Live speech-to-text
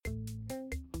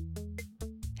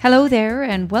Hello there,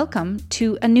 and welcome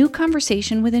to a new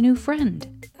conversation with a new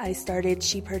friend. I started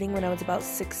sheep herding when I was about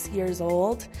 6 years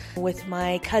old with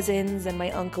my cousins and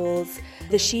my uncles.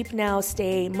 The sheep now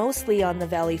stay mostly on the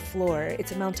valley floor.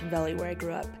 It's a mountain valley where I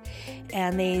grew up.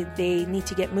 And they need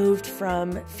to get moved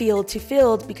from field to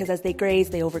field because as they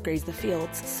graze, they overgraze the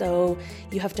fields. So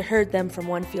you have to herd them from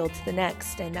one field to the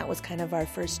next, and that was kind of our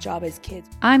first job as kids.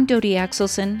 I'm Dodie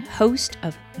Axelson, host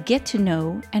of Get to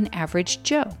Know an Average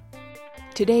Joe.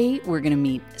 Today, we're going to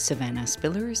meet Savannah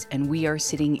Spillers, and we are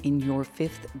sitting in your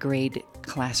fifth grade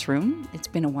classroom. It's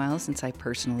been a while since I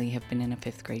personally have been in a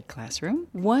fifth grade classroom.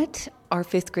 What are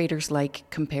fifth graders like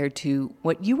compared to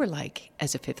what you were like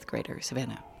as a fifth grader,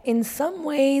 Savannah? In some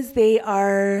ways, they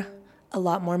are a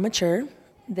lot more mature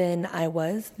than I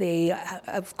was. They,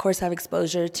 of course, have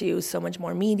exposure to so much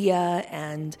more media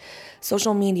and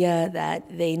social media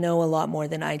that they know a lot more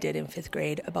than I did in fifth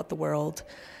grade about the world.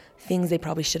 Things they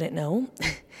probably shouldn't know.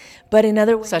 But in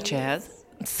other ways...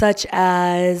 Such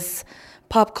as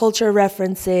pop culture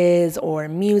references or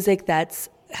music that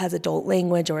has adult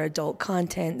language or adult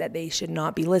content that they should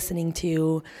not be listening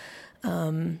to.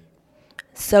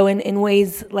 So in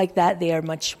ways like that, they are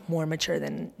much more mature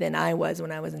than I was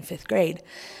when I was in fifth grade.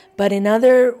 But in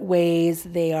other ways,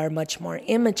 they are much more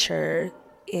immature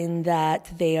in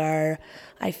that they are,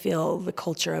 I feel the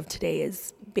culture of today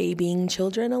is babying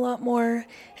children a lot more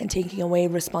and taking away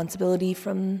responsibility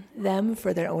from them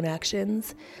for their own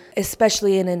actions,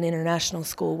 especially in an international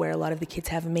school where a lot of the kids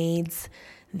have maids.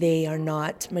 They are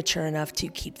not mature enough to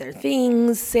keep their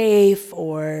things safe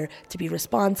or to be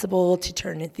responsible, to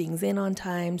turn things in on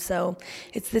time. So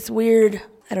it's this weird,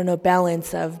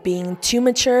 balance of being too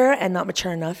mature and not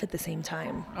mature enough at the same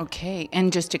time. Okay,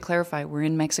 and just to clarify, we're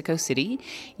in Mexico City.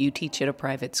 You teach at a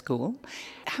private school.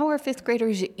 How are fifth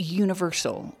graders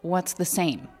universal? What's the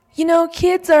same?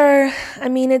 Kids are,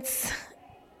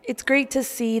 it's great to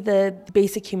see the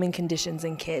basic human conditions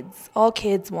in kids. All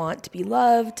kids want to be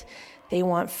loved. They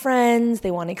want friends.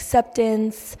 They want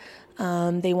acceptance.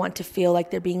 They want to feel like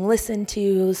they're being listened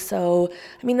to. So,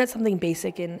 that's something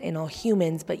basic in all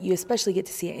humans, but you especially get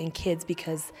to see it in kids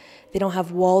because they don't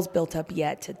have walls built up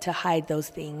yet to hide those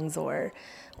things or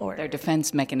their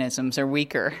defense mechanisms are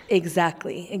weaker.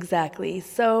 Exactly.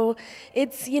 So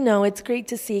it's great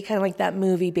to see kind of like that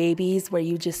movie Babies where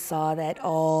you just saw that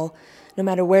no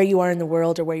matter where you are in the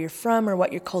world or where you're from or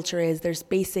what your culture is, there's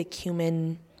basic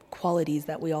human qualities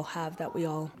that we all have that we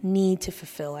all need to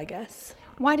fulfill, I guess.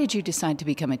 Why did you decide to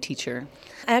become a teacher?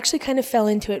 I actually kind of fell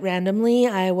into it randomly.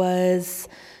 I was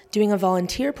doing a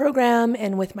volunteer program,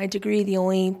 and with my degree, the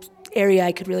only area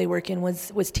I could really work in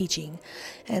was teaching.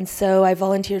 And so I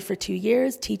volunteered for 2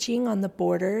 years teaching on the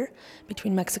border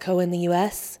between Mexico and the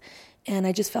U.S., and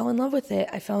I just fell in love with it.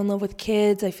 I fell in love with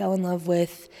kids. I fell in love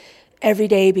with every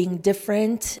day being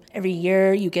different. Every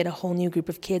year you get a whole new group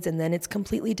of kids, and then it's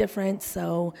completely different.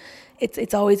 So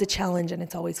it's always a challenge, and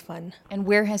it's always fun. And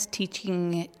where has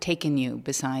teaching taken you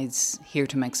besides here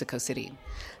to Mexico City?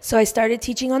 So I started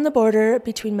teaching on the border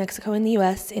between Mexico and the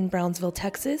U.S. in Brownsville,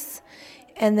 Texas.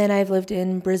 And then I've lived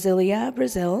in Brasilia,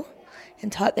 Brazil,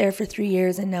 and taught there for 3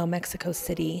 years, and now Mexico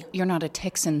City. You're not a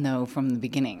Texan, though, from the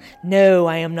beginning. No,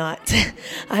 I am not.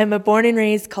 I'm a born and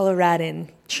raised Coloradan,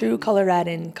 true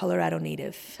Coloradan, Colorado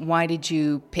native. Why did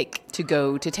you pick to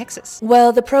go to Texas?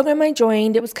 Well, the program I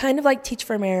joined, it was kind of like Teach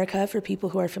for America for people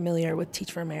who are familiar with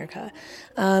Teach for America.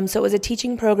 So it was a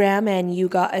teaching program, and you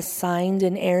got assigned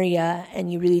an area,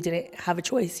 and you really didn't have a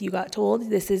choice. You got told,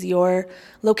 this is your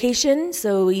location,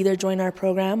 so either join our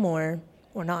program or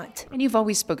not. And you've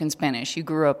always spoken Spanish. You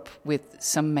grew up with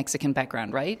some Mexican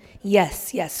background, right?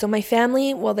 Yes. So my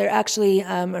family, they're actually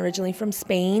originally from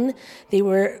Spain. They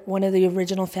were one of the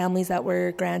original families that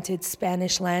were granted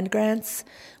Spanish land grants,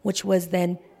 which was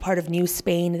then part of New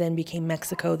Spain, then became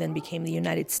Mexico, then became the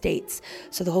United States.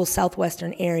 So the whole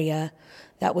southwestern area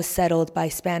that was settled by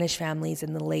Spanish families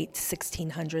in the late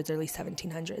 1600s, early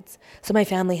 1700s. So my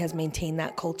family has maintained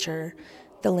that culture,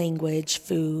 the language,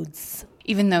 foods.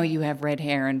 Even though you have red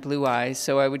hair and blue eyes,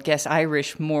 so I would guess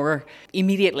Irish more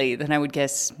immediately than I would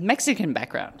guess Mexican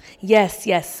background. Yes.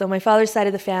 So my father's side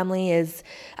of the family is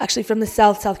actually from the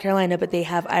South Carolina, but they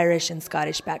have Irish and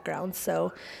Scottish backgrounds.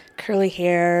 So curly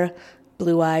hair,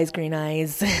 blue eyes, green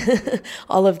eyes,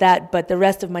 all of that. But the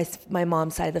rest of my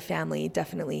mom's side of the family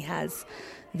definitely has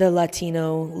the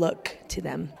Latino look to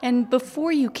them. And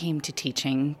before you came to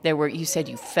teaching, you said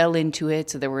you fell into it,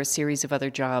 so there were a series of other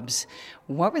jobs.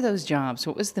 What were those jobs?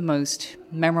 What was the most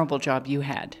memorable job you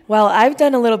had? Well, I've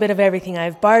done a little bit of everything.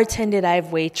 I've bartended, I've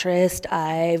waitressed,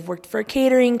 I've worked for a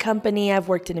catering company, I've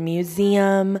worked in a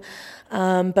museum,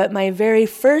 But my very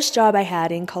first job I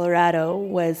had in Colorado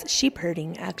was sheep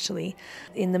herding, actually.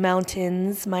 In the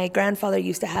mountains, my grandfather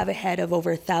used to have a head of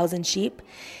over 1,000 sheep.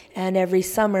 And every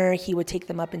summer, he would take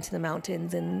them up into the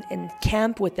mountains and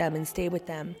camp with them and stay with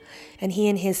them. And he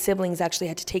and his siblings actually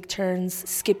had to take turns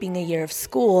skipping a year of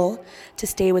school to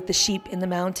stay with the sheep in the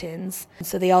mountains.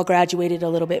 So they all graduated a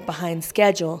little bit behind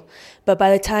schedule. But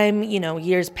by the time,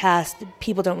 years passed,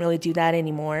 people don't really do that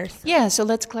anymore. Yeah, so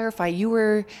let's clarify. You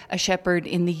were a shepherd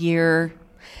in the year...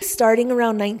 Starting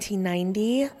around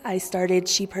 1990, I started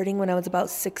sheep herding when I was about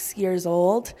 6 years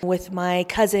old with my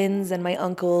cousins and my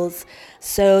uncles.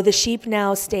 So the sheep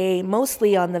now stay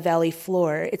mostly on the valley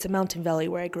floor. It's a mountain valley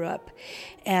where I grew up.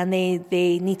 And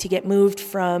they need to get moved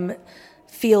from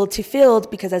field to field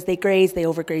because as they graze, they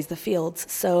overgraze the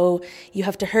fields. So you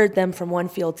have to herd them from one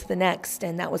field to the next.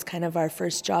 And that was kind of our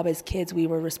first job as kids. We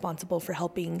were responsible for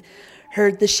helping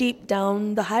herd the sheep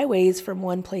down the highways from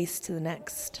one place to the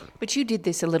next. But you did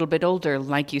this a little bit older,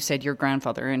 like you said your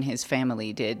grandfather and his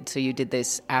family did. So you did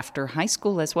this after high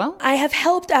school as well? I have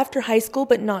helped after high school,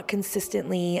 but not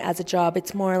consistently as a job.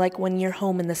 It's more like when you're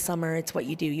home in the summer, it's what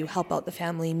you do. You help out the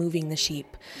family moving the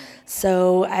sheep.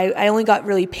 So I only got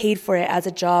really paid for it as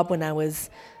a job when I was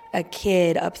a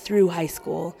kid up through high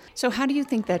school. So how do you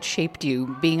think that shaped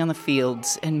you, being on the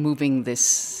fields and moving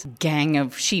this gang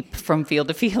of sheep from field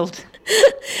to field?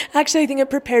 Actually, I think it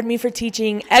prepared me for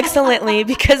teaching excellently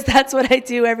because that's what I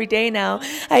do every day now.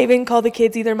 I even call the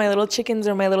kids either my little chickens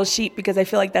or my little sheep because I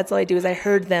feel like that's all I do is I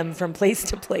herd them from place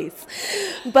to place.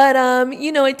 But,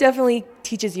 it definitely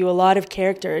teaches you a lot of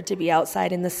character to be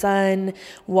outside in the sun,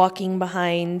 walking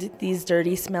behind these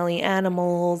dirty, smelly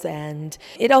animals. And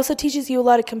it also teaches you a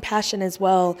lot of compassion as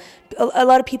well. A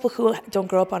lot of people who don't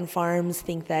grow up on farms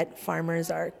think that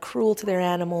farmers are cruel to their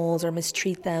animals or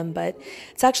mistreat them, but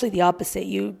it's actually the opposite.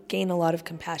 You gain a lot of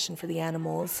compassion for the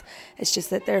animals. It's just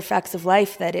that there are facts of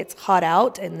life that it's hot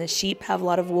out and the sheep have a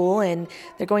lot of wool and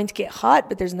they're going to get hot,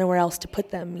 but there's nowhere else to put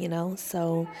them,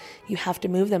 so you have to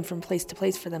move them from place to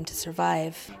place for them to survive.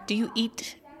 Do you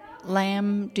eat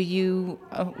lamb? Do you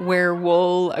wear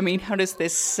wool? I mean, how does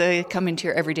this come into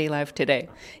your everyday life today?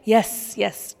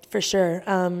 Yes, for sure.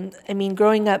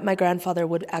 Growing up, my grandfather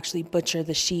would actually butcher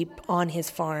the sheep on his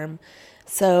farm.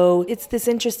 So it's this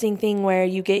interesting thing where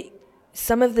you get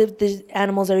some of the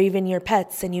animals are even your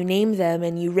pets and you name them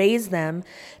and you raise them,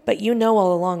 but you know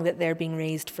all along that they're being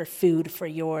raised for food, for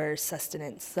your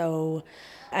sustenance. So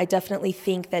I definitely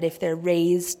think that if they're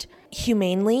raised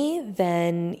humanely,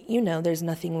 then, there's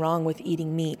nothing wrong with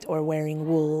eating meat or wearing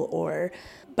wool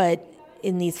but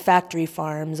in these factory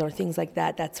farms or things like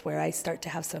that, that's where I start to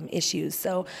have some issues.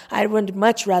 So I would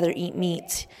much rather eat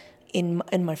meat in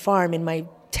my farm, in my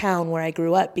town where I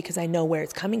grew up, because I know where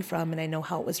it's coming from and I know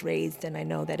how it was raised and I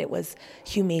know that it was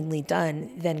humanely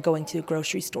done than going to a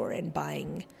grocery store and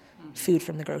buying food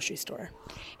from the grocery store.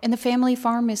 And the family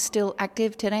farm is still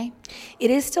active today?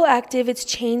 It is still active. It's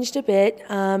changed a bit.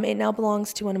 It now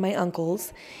belongs to one of my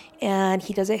uncles, and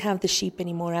he doesn't have the sheep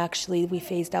anymore, actually. We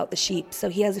phased out the sheep. So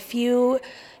he has a few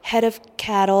head of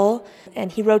cattle, and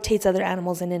he rotates other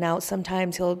animals in and out.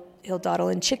 Sometimes he'll dawdle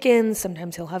in chickens,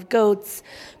 sometimes he'll have goats,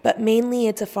 but mainly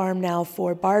it's a farm now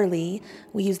for barley.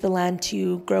 We use the land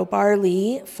to grow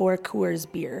barley for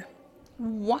Coors beer.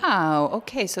 Wow.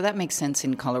 Okay, so that makes sense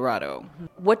in Colorado.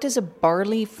 What does a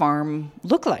barley farm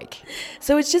look like?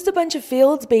 So it's just a bunch of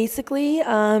fields, basically,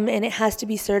 and it has to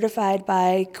be certified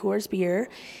by Coors Beer.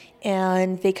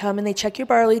 And they come and they check your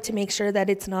barley to make sure that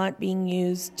it's not being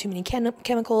used too many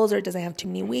chemicals or it doesn't have too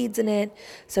many weeds in it.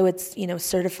 So it's,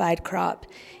 certified crop.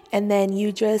 And then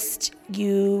you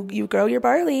grow your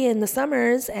barley in the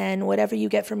summers, and whatever you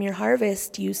get from your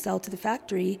harvest, you sell to the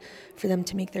factory for them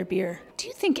to make their beer. Do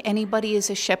you think anybody is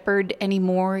a shepherd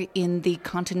anymore in the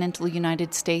continental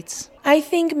United States? I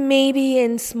think maybe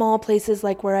in small places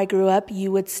like where I grew up,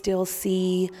 you would still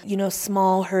see,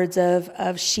 small herds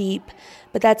of sheep.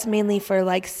 But that's mainly for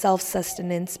like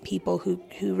self-sustenance people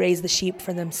who raise the sheep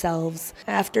for themselves.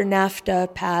 After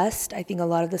NAFTA passed, I think a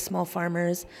lot of the small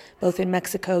farmers, both in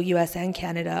Mexico, US, and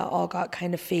Canada, all got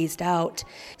kind of phased out.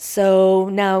 So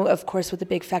now, of course, with the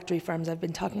big factory farms I've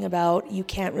been talking about, you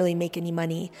can't really make any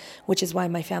money, which is why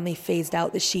my family phased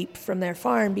out the sheep from their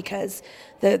farm because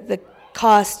the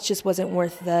cost just wasn't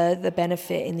worth the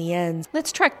benefit in the end.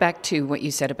 Let's track back to what you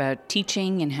said about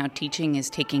teaching and how teaching is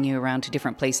taking you around to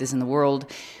different places in the world.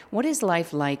 What is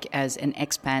life like as an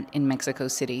expat in Mexico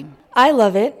City? I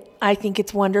love it. I think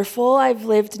it's wonderful. I've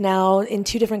lived now in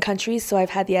 2 different countries, so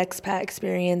I've had the expat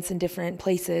experience in different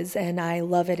places, and I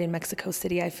love it in Mexico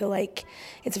City. I feel like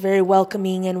it's a very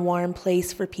welcoming and warm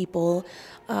place for people.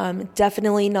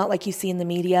 Definitely not like you see in the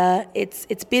media.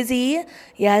 It's busy,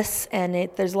 yes, and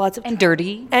there's lots of... And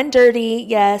dirty. And dirty,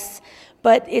 yes.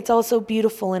 But it's also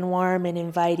beautiful and warm and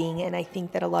inviting, and I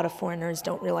think that a lot of foreigners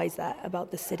don't realize that about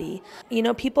the city. You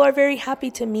know, people are very happy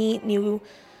to meet new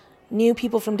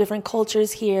people from different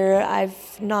cultures here.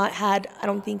 I've not had, I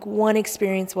don't think, one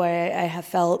experience where I have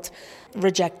felt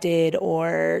rejected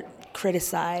or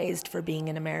criticized for being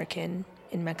an American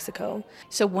in Mexico.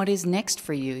 So what is next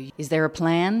for you? Is there a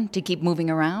plan to keep moving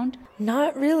around?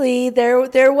 Not really.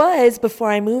 There was before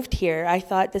I moved here. I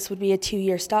thought this would be a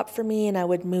 2-year stop for me and I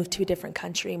would move to a different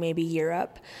country, maybe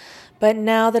Europe. But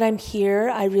now that I'm here,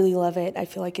 I really love it. I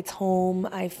feel like it's home.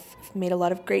 I've made a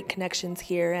lot of great connections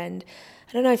here, and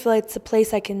I don't know, I feel like it's a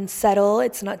place I can settle.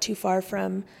 It's not too far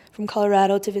from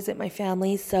Colorado to visit my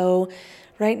family. So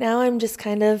right now I'm just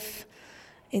kind of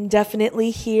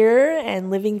indefinitely here and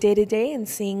living day to day and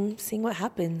seeing what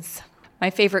happens. My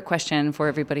favorite question for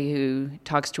everybody who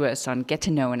talks to us on Get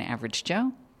to Know an Average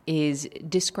Joe is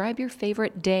describe your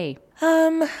favorite day.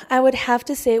 I would have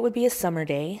to say it would be a summer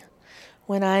day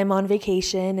when I'm on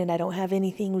vacation and I don't have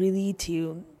anything really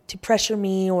to pressure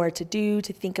me or to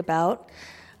think about.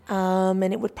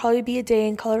 And it would probably be a day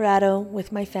in Colorado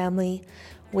with my family,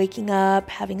 waking up,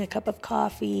 having a cup of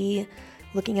coffee,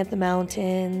 looking at the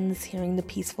mountains, hearing the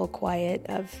peaceful quiet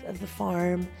of the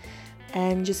farm,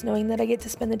 and just knowing that I get to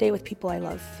spend the day with people I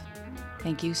love.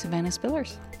 Thank you, Savannah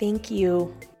Spillers. Thank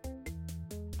you.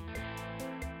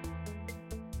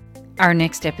 Our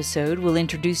next episode will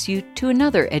introduce you to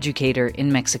another educator in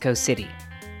Mexico City.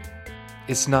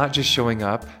 It's not just showing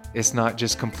up. It's not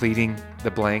just completing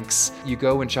the blanks. You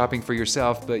go and shopping for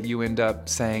yourself, but you end up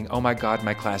saying, oh my God,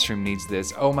 my classroom needs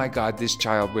this. Oh my God, this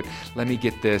child would, let me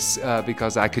get this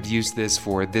because I could use this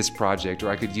for this project, or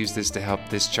I could use this to help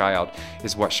this child,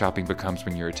 is what shopping becomes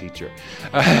when you're a teacher.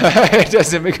 It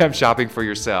doesn't become shopping for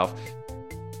yourself.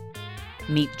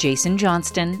 Meet Jason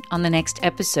Johnston on the next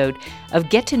episode of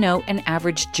Get to Know an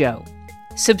Average Joe.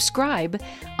 Subscribe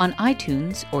on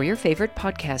iTunes or your favorite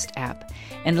podcast app,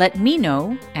 and let me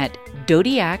know at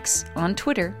Dodiacs on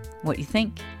Twitter what you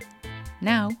think.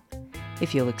 Now,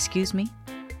 if you'll excuse me,